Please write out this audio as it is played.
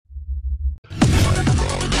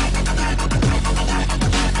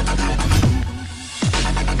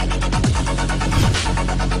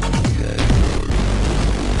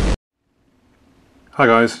Hi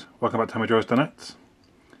guys, welcome back to hemorrdroids.net.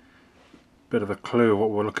 Bit of a clue of what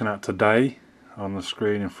we're looking at today on the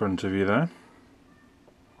screen in front of you there.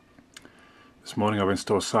 This morning I've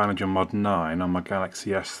installed CyanogenMod9 on my Galaxy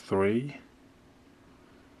S3.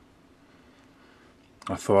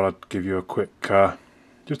 I thought I'd give you a quick,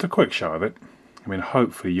 just a quick show of it. I mean,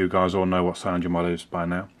 hopefully you guys all know what CyanogenMod is by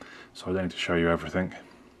now, so I don't need to show you everything.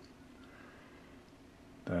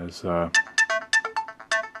 There's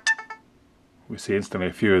we see instantly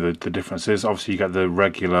a few of the differences. Obviously you get the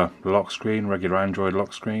regular lock screen, regular Android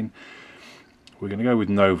lock screen. We're going to go with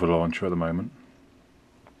Nova Launcher at the moment.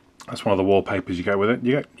 That's one of the wallpapers you get with it.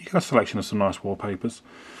 You get a selection of some nice wallpapers.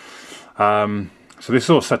 So this is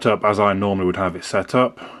all set up as I normally would have it set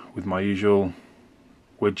up, with my usual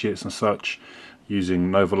widgets and such,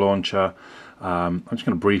 using Nova Launcher. I'm just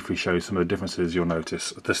going to briefly show you some of the differences you'll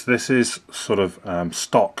notice. This is sort of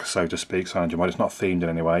stock, so to speak, CyanogenMod. It's not themed in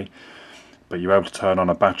any way. But you're able to turn on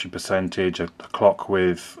a battery percentage, a clock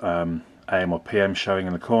with AM or PM showing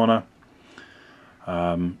in the corner.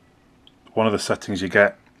 One of the settings you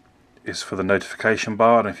get is for the notification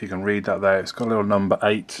bar, and if you can read that there, it's got a little number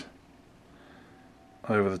 8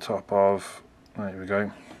 over the top of, there we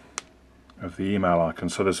go, of the email icon.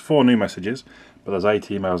 So there's 4 new messages, but there's 8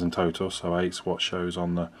 emails in total, so 8's what shows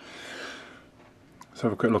on the... Let's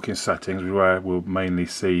have a quick look in settings, where we'll mainly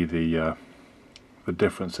see the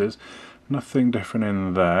differences. Nothing different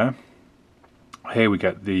in there. Here we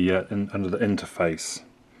get the under the interface,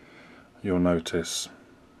 you'll notice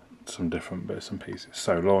some different bits and pieces.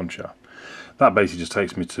 So launcher, that basically just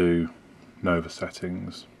takes me to Nova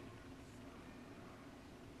settings.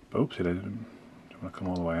 Oops, it didn't want to come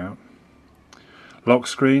all the way out. Lock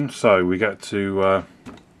screen, so we get to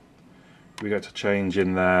change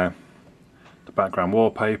in there the background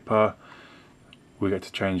wallpaper. We get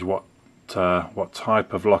to change what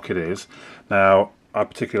type of lock it is. Now I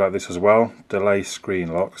particularly like this as well, delay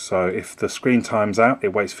screen lock. So if the screen times out,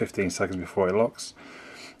 it waits 15 seconds before it locks.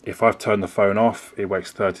 If I've turned the phone off, it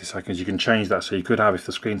waits 30 seconds. You can change that, so you could have, if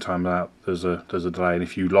the screen times out, there's a delay, and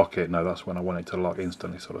if you lock it, no, that's when I want it to lock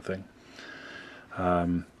instantly, sort of thing.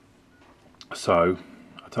 So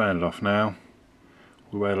I turn it off now,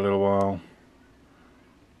 we wait a little while,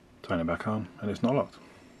 turn it back on, and it's not locked.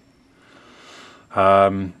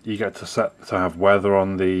 You get to have weather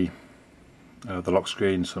on the lock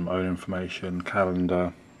screen, some own information,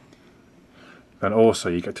 calendar. Then also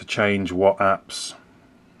you get to change what apps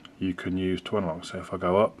you can use to unlock. So if I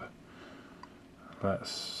go up,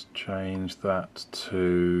 let's change that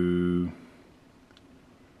to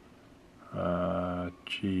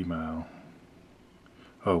Gmail.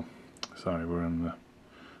 Oh, sorry, we're in the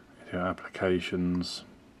applications.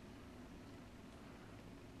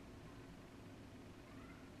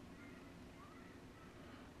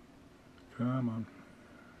 Come on.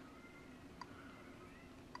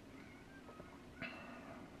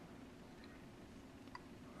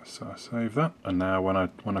 So I save that, and now when I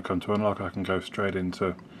come to unlock, I can go straight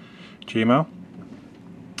into Gmail.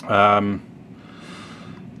 Then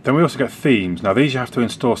we also get themes. Now these you have to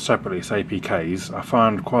install separately, it's APKs. I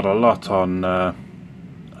found quite a lot on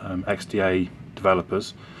XDA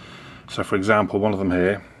developers. So for example, one of them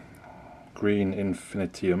here, Green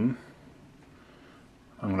Infinitium.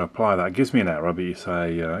 I'm going to apply that. It gives me an error, but you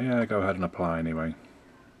say, yeah, go ahead and apply anyway.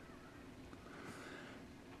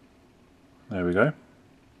 There we go.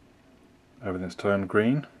 Everything's turned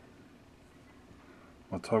green.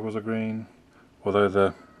 My toggles are green. Although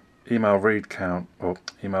the email read count, or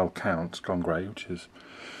email count's gone grey, which is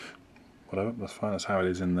whatever, that's fine, that's how it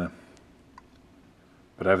is in the...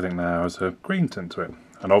 But everything now has a green tint to it.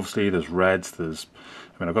 And obviously there's reds,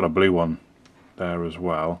 I've got a blue one there as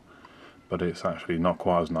well, but it's actually not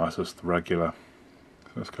quite as nice as the regular.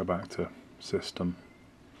 So let's go back to system.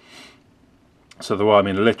 So there were,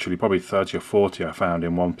 literally probably 30 or 40 I found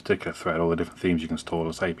in one particular thread, all the different themes you can install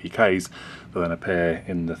as APKs that then appear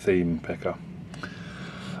in the theme picker.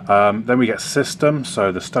 Then we get system,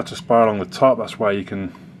 so the status bar along the top, that's where you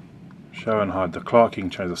can show and hide the clock, you can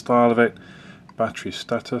change the style of it. Battery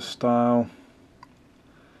status style.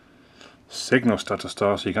 Signal status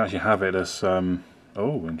style, so you can actually have it as, oh,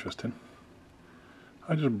 interesting.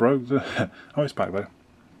 I just broke the... oh, it's back there.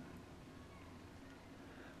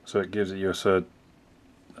 So it gives it you a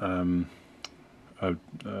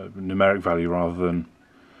numeric value rather than...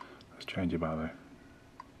 Let's change it back there.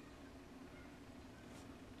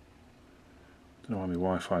 Don't know why my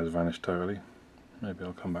Wi-Fi has vanished totally. Maybe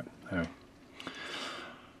I'll come back. Anyway.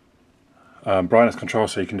 Brightness control,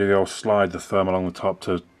 so you can do the old slide the thumb along the top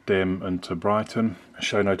to dim and to brighten.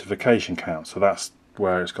 Show notification count, so that's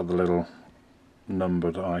where it's got the little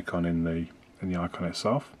numbered icon in in the icon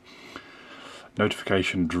itself.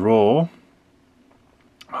 Notification drawer,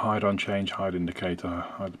 hide on change, hide indicator,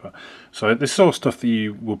 hide the. So this is all stuff that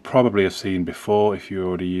you will probably have seen before if you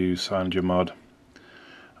already use CyanogenMod.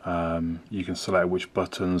 You can select which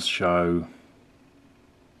buttons show.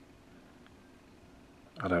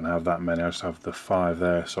 I don't have that many, I just have the 5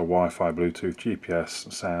 there, so Wi-Fi, Bluetooth,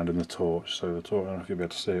 GPS, sound and the torch. So the torch, I don't know if you'll be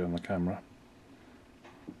able to see it on the camera.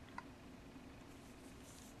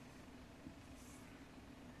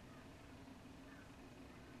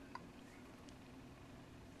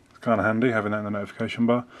 It's kind of handy having that in the notification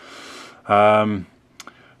bar.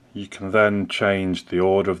 You can then change the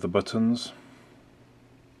order of the buttons.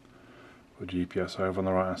 Put GPS over on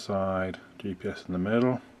the right hand side, GPS in the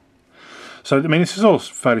middle. So, I mean, this is all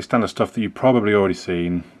fairly standard stuff that you've probably already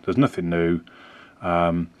seen. There's nothing new.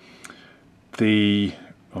 Let's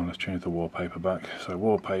change the wallpaper back. So,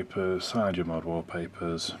 wallpapers, CyanogenMod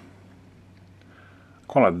wallpapers.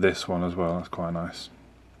 Quite like this one as well, that's quite nice.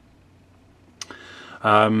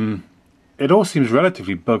 It all seems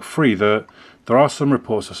relatively bug-free. There are some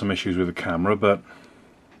reports of some issues with the camera, but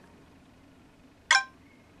it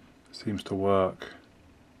seems to work.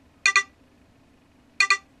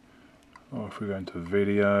 Or if we go into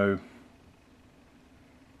video,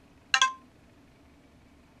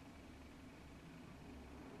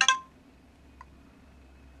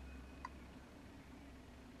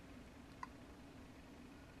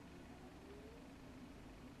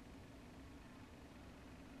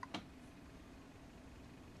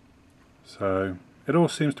 so it all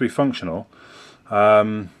seems to be functional.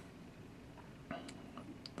 I've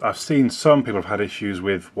seen some people have had issues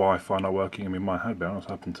with Wi-Fi not working. I mean, mine had been. I was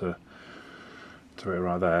happened to it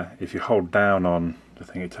right there. If you hold down on the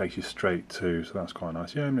thing, it takes you straight to, so that's quite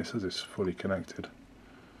nice. Yeah, I mean, it says it's fully connected.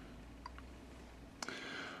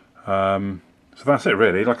 So that's it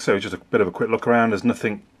really. Like I say, just a bit of a quick look around. There's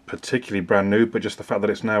nothing particularly brand new, but just the fact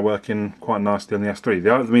that it's now working quite nicely on the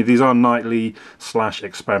S3. I mean, these are nightly /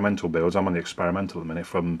 experimental builds. I'm on the experimental at the minute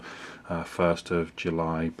from 1st of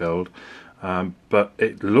July build, but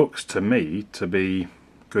it looks to me to be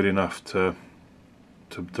good enough to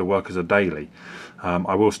work as a daily.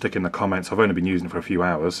 I will stick in the comments. I've only been using it for a few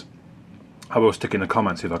hours. I will stick in the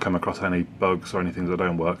comments if I come across any bugs or anything that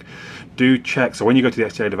don't work. Do check. So when you go to the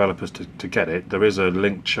SIII developers to get it, there is a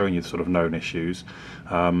link showing you sort of known issues,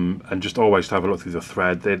 and just always have a look through the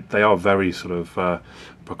thread. They are very sort of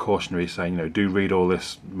precautionary, saying, you know, do read all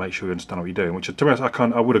this, make sure you understand what you're doing. Which, to be honest,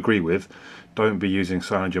 I would agree with. Don't be using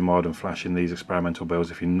CyanogenMod and flashing these experimental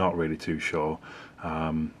builds if you're not really too sure,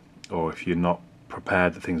 or if you're not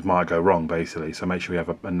prepared that things might go wrong, basically. So make sure you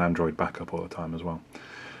have an Android backup all the time as well.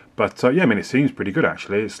 But yeah, I mean, it seems pretty good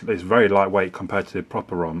actually. It's very lightweight compared to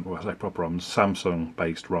proper ROM, well, I say proper ROMs,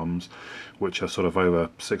 Samsung-based ROMs, which are sort of over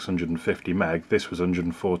 650 meg. This was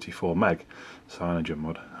 144 meg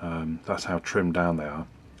CyanogenMod. That's how trimmed down they are,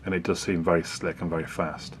 and it does seem very slick and very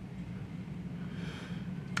fast.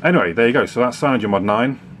 Anyway, there you go. So that's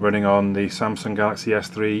CyanogenMod9 running on the Samsung Galaxy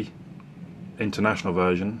S3 International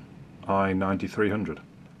version i9300.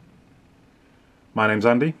 My name's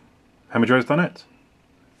Andy, hemorrdroids.net.